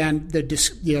 And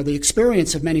the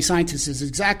experience of many scientists is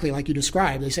exactly like you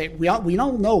described. They say, we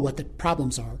all know what the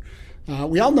problems are.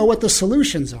 We all know what the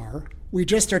solutions are. We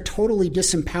just are totally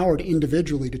disempowered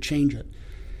individually to change it.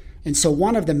 And so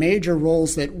one of the major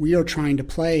roles that we are trying to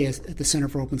play at the Center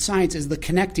for Open Science is the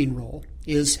connecting role,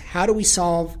 is how do we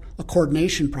solve a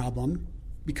coordination problem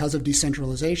because of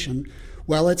decentralization?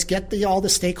 Well, let's get all the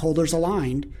stakeholders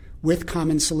aligned with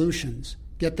common solutions,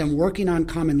 get them working on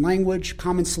common language,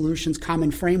 common solutions,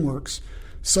 common frameworks,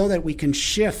 so that we can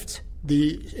shift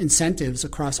the incentives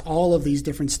across all of these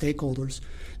different stakeholders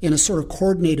in a sort of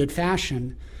coordinated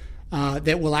fashion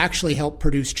that will actually help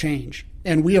produce change.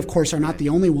 And we, of course, are not the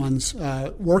only ones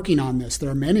working on this. There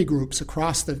are many groups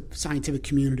across the scientific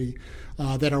community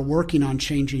that are working on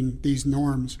changing these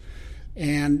norms.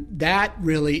 And that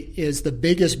really is the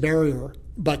biggest barrier.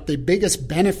 But the biggest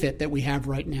benefit that we have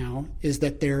right now is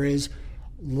that there is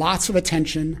lots of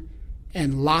attention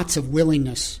and lots of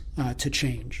willingness to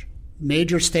change.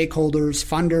 Major stakeholders,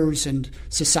 funders, and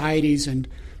societies and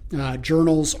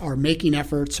journals are making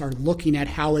efforts, are looking at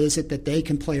how is it that they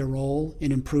can play a role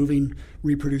in improving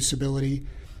reproducibility.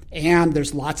 And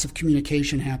there's lots of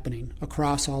communication happening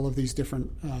across all of these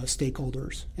different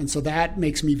stakeholders. And so that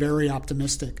makes me very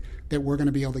optimistic that we're going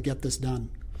to be able to get this done.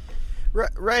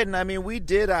 Right, and I mean, we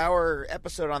did our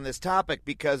episode on this topic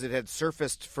because it had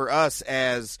surfaced for us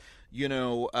as,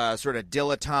 sort of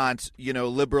dilettante,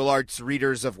 liberal arts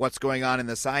readers of what's going on in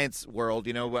the science world.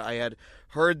 I had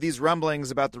heard these rumblings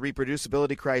about the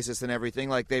reproducibility crisis and everything.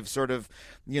 Like they've sort of,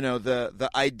 the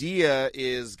idea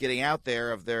is getting out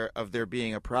there of there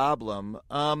being a problem.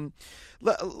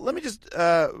 Let me just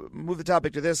move the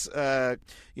topic to this.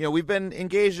 We've been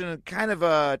engaged in kind of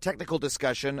a technical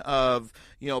discussion of,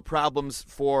 problems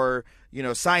for,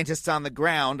 scientists on the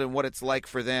ground and what it's like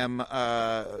for them,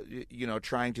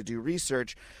 trying to do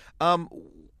research.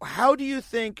 How do you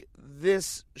think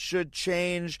this should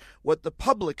change what the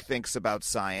public thinks about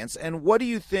science? And what do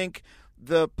you think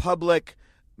the public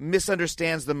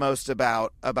misunderstands the most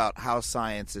about how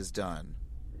science is done?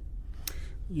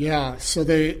 Yeah, so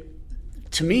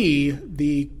to me,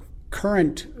 the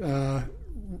current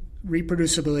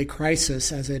reproducibility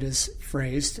crisis, as it is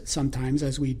phrased sometimes,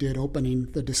 as we did opening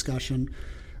the discussion,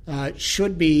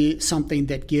 should be something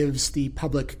that gives the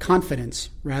public confidence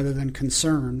rather than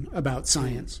concern about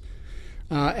science.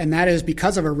 And that is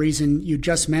because of a reason you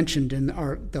just mentioned in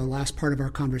the last part of our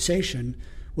conversation,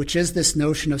 which is this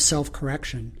notion of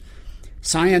self-correction.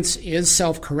 Science is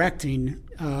self-correcting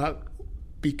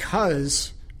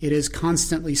because it is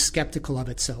constantly skeptical of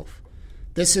itself.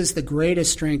 This is the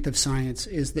greatest strength of science,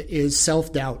 is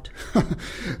self-doubt.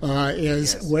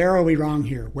 Yes. Where are we wrong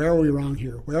here? Where are we wrong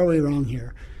here? Where are we wrong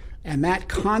here? And that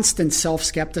constant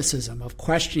self-skepticism of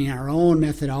questioning our own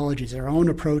methodologies, our own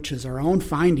approaches, our own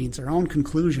findings, our own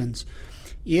conclusions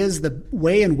is the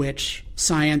way in which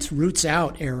science roots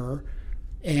out error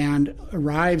and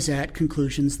arrives at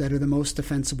conclusions that are the most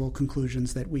defensible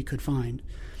conclusions that we could find.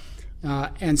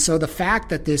 And so the fact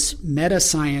that this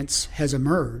meta-science has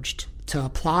emerged to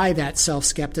apply that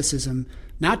self-skepticism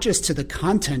not just to the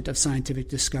content of scientific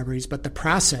discoveries, but the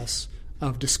process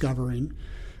of discovering,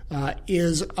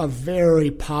 is a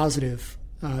very positive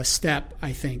step,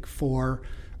 I think, for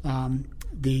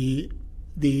the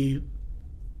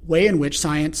way in which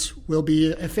science will be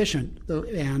efficient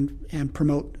and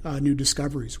promote new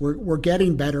discoveries. We're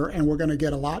getting better, and we're going to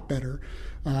get a lot better,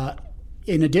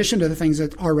 in addition to the things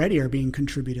that already are being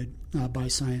contributed by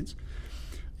science.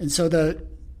 And so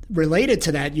related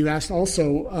to that, you asked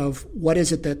also of what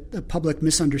is it that the public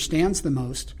misunderstands the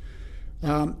most.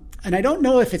 And I don't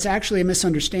know if it's actually a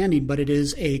misunderstanding, but it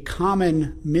is a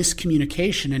common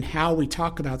miscommunication in how we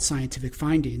talk about scientific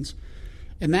findings.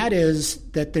 And that is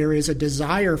that there is a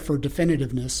desire for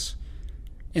definitiveness,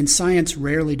 and science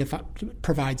rarely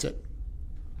provides it.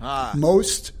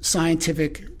 Most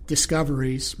scientific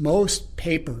discoveries, most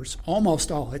papers,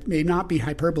 almost all, it may not be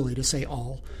hyperbole to say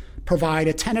all, provide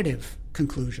a tentative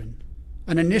conclusion,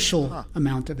 an initial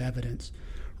amount of evidence,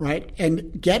 right?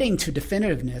 And getting to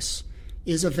definitiveness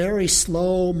is a very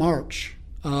slow march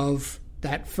of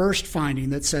that first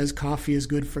finding that says coffee is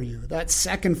good for you, that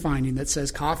second finding that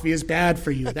says coffee is bad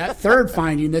for you, that third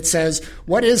finding that says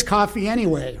what is coffee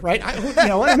anyway, right? I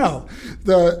don't know.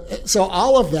 So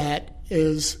all of that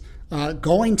is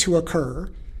going to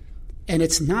occur, and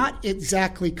it's not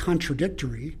exactly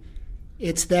contradictory.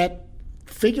 It's that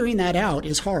figuring that out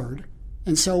is hard,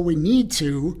 and so we need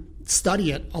to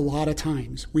study it a lot of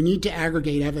times. We need to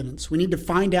aggregate evidence. We need to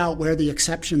find out where the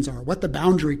exceptions are, what the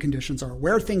boundary conditions are,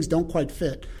 where things don't quite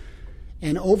fit.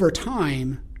 And over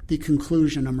time, the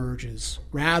conclusion emerges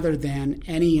rather than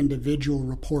any individual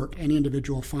report, any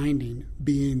individual finding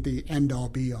being the end-all,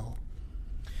 be-all.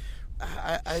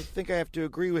 I think I have to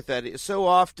agree with that. So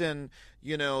often,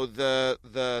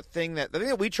 the thing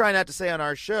that we try not to say on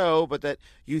our show, but that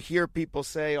you hear people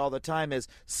say all the time is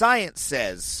science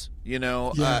says,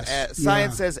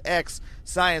 science says X,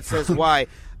 science says Y.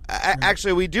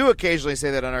 Actually, we do occasionally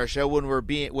say that on our show when we're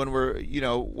being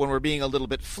a little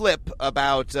bit flip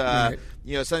about something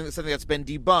that's been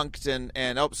debunked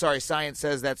and oh, sorry, science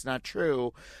says that's not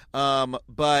true.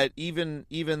 But even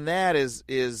that is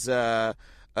a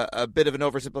bit of an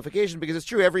oversimplification, because it's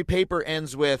true. Every paper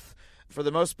ends with for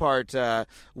the most part,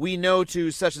 we know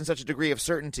to such and such a degree of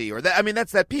certainty, or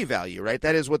that's that p-value, right?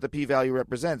 That is what the p-value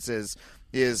represents,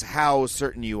 is how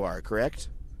certain you are, correct?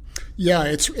 Yeah,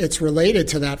 it's related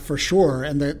to that for sure,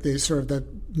 and the sort of the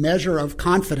measure of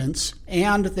confidence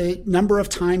and the number of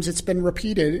times it's been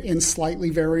repeated in slightly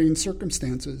varying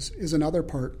circumstances is another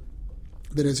part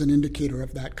that is an indicator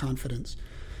of that confidence.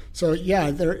 So yeah,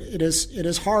 it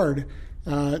is hard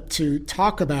to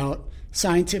talk about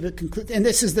scientific conclusions, and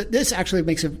this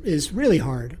actually is really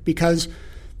hard because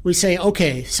we say,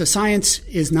 okay, so science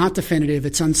is not definitive,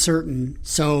 it's uncertain,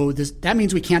 so that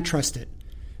means we can't trust it.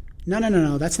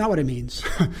 No, that's not what it means.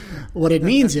 What it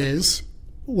means is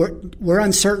we're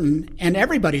uncertain, and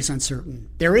everybody's uncertain.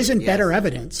 There isn't better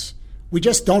evidence. We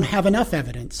just don't have enough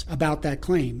evidence about that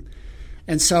claim.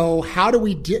 And so how do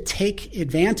we take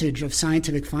advantage of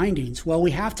scientific findings? Well,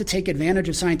 we have to take advantage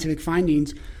of scientific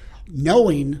findings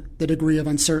knowing the degree of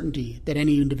uncertainty that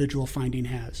any individual finding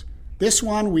has. This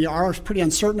one we are pretty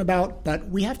uncertain about, but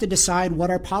we have to decide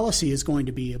what our policy is going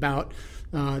to be about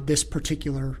this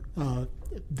particular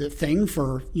the thing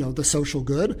for the social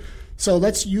good. So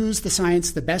let's use the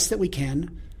science the best that we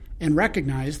can and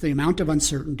recognize the amount of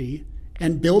uncertainty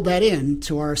and build that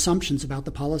into our assumptions about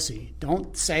the policy.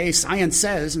 Don't say science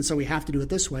says, and so we have to do it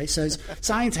this way. It says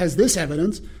science has this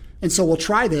evidence, and so we'll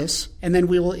try this, and then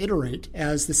we will iterate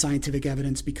as the scientific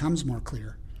evidence becomes more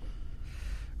clear.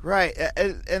 Right,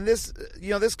 and this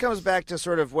comes back to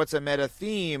sort of what's a meta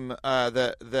theme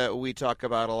that we talk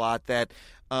about a lot, that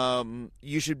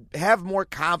you should have more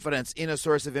confidence in a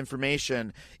source of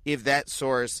information if that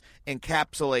source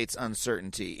encapsulates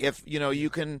uncertainty. If you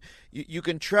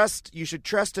should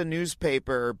trust a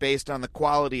newspaper based on the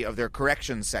quality of their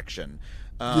correction section.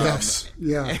 Yes,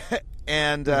 yeah,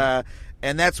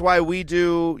 and that's why we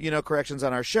do, corrections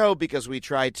on our show, because we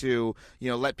try to,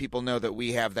 let people know that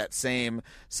we have that same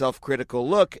self-critical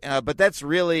look. But that's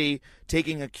really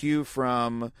taking a cue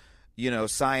from,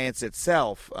 science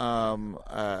itself,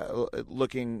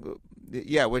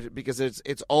 because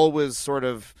it's always sort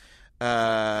of,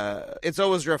 it's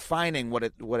always refining what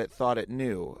it thought it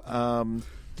knew.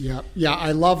 Yeah,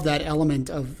 I love that element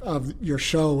of your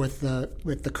show with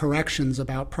the corrections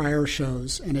about prior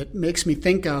shows, and it makes me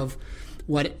think of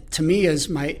what to me is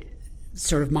my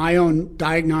own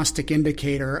diagnostic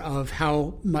indicator of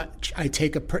how much I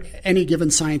take any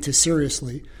given scientist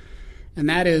seriously, and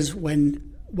that is when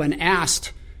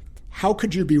asked, how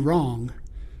could you be wrong?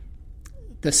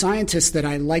 The scientists that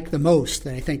I like the most,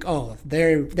 that I think,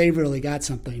 they've really got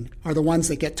something, are the ones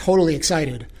that get totally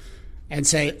excited and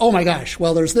say, oh my gosh,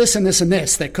 well, there's this and this and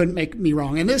this that couldn't make me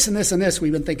wrong, and this and this and this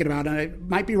we've been thinking about, and it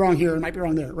might be wrong here, it might be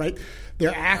wrong there, right?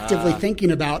 They're actively thinking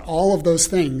about all of those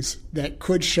things that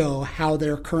could show how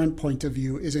their current point of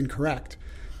view is incorrect.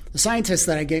 The scientists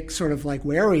that I get sort of like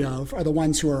wary of are the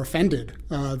ones who are offended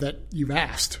that you've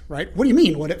asked, right? What do you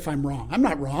mean, what if I'm wrong? I'm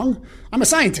not wrong. I'm a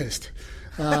scientist.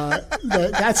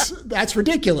 That's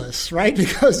ridiculous, right?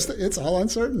 Because it's all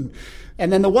uncertain.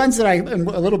 And then the ones that I am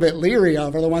a little bit leery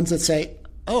of are the ones that say,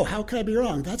 oh, how could I be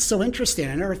wrong? That's so interesting.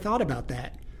 I never thought about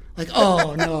that. Like,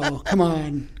 oh, no, come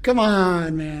on,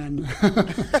 man.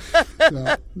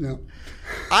 So, no.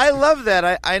 I love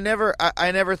that. I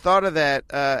never thought of that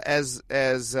as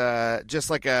just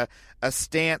like a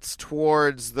stance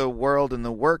towards the world and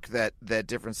the work that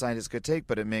different scientists could take,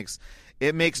 but it makes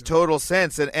total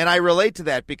sense, and I relate to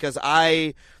that because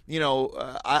I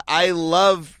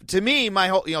love, to me, my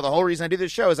whole the whole reason I do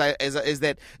this show is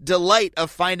that delight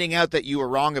of finding out that you were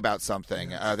wrong about something,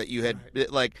 that you had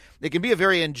it can be a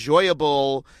very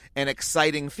enjoyable and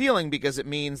exciting feeling because it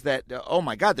means that oh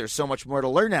my God, there's so much more to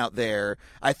learn out there.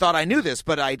 I thought I knew this,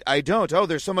 but I don't. Oh,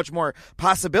 there's so much more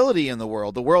possibility in the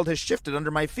world. The world has shifted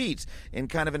under my feet in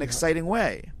kind of an exciting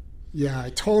way. Yeah, I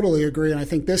totally agree. And I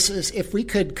think this is, if we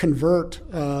could convert,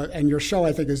 and your show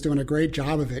I think is doing a great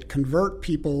job of it, convert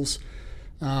people's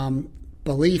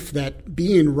belief that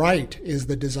being right is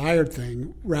the desired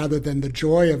thing rather than the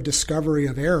joy of discovery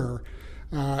of error,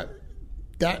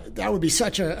 that would be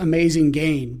such an amazing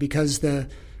gain, because the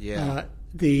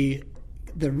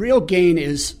real gain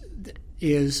is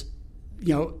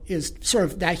sort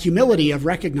of that humility of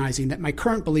recognizing that my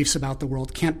current beliefs about the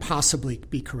world can't possibly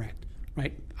be correct,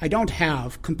 right? I don't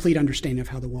have complete understanding of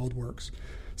how the world works.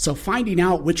 So finding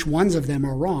out which ones of them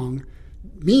are wrong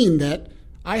mean that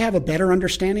I have a better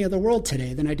understanding of the world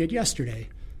today than I did yesterday.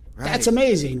 Right. That's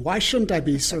amazing. Why shouldn't I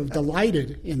be sort of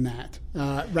delighted in that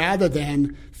rather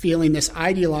than feeling this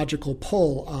ideological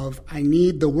pull of I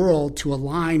need the world to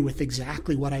align with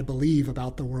exactly what I believe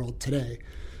about the world today?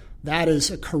 That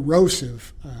is a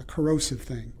corrosive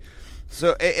thing.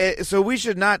 So we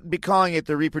should not be calling it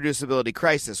the reproducibility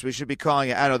crisis. We should be calling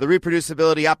it, I don't know, the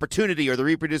reproducibility opportunity or the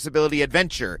reproducibility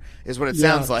adventure is what it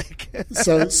sounds like.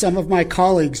 So some of my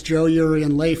colleagues, Joe, Yuri,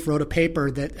 and Leif, wrote a paper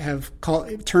that have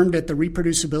termed it the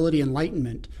reproducibility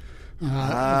enlightenment.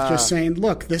 Just saying,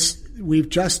 look, we've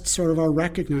just sort of are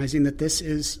recognizing that this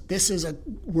is a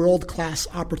world-class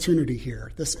opportunity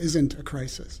here. This isn't a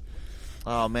crisis.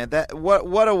 Oh man,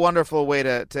 what a wonderful way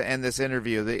to end this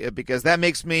interview, because that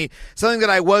makes me something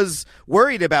that I was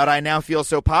worried about. I now feel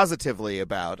so positively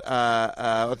about.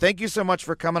 Thank you so much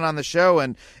for coming on the show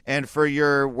and for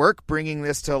your work bringing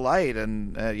this to light.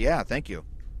 And thank you.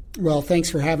 Well, thanks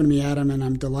for having me, Adam, and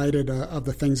I'm delighted of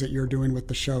the things that you're doing with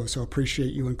the show. So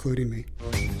appreciate you including me.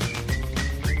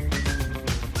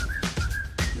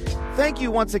 Thank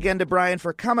you once again to Brian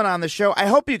for coming on the show. I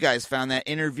hope you guys found that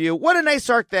interview. What a nice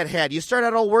arc that had. You start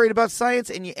out all worried about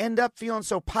science and you end up feeling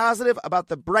so positive about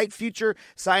the bright future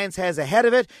science has ahead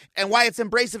of it and why its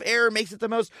embrace of error makes it the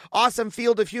most awesome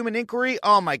field of human inquiry.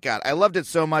 Oh my God, I loved it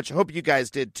so much. I hope you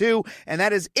guys did too. And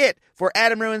that is it for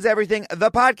Adam Ruins Everything, the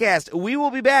podcast. We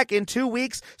will be back in 2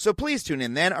 weeks, so please tune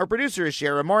in then. Our producer is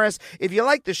Shara Morris. If you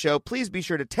like the show, please be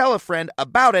sure to tell a friend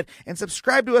about it and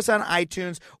subscribe to us on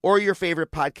iTunes or your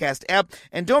favorite podcast app.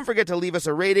 And don't forget to leave us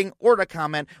a rating or a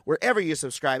comment wherever you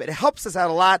subscribe. It helps us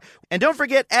out a lot. And don't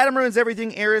forget, Adam Ruins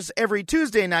Everything airs every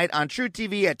Tuesday night on True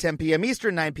TV at 10 p.m.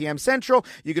 Eastern, 9 p.m. Central.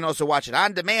 You can also watch it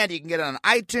on demand. You can get it on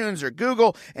iTunes or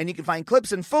Google, and you can find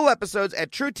clips and full episodes at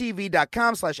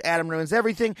truetv.com/Adam Ruins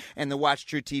Everything and the Watch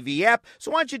True TV app.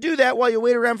 So why don't you do that while you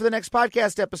wait around for the next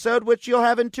podcast episode, which you'll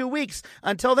have in 2 weeks.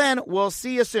 Until then, we'll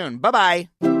see you soon. Bye-bye.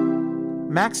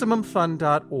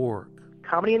 MaximumFun.org.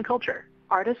 Comedy and culture.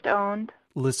 Artist owned.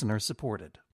 Listener supported.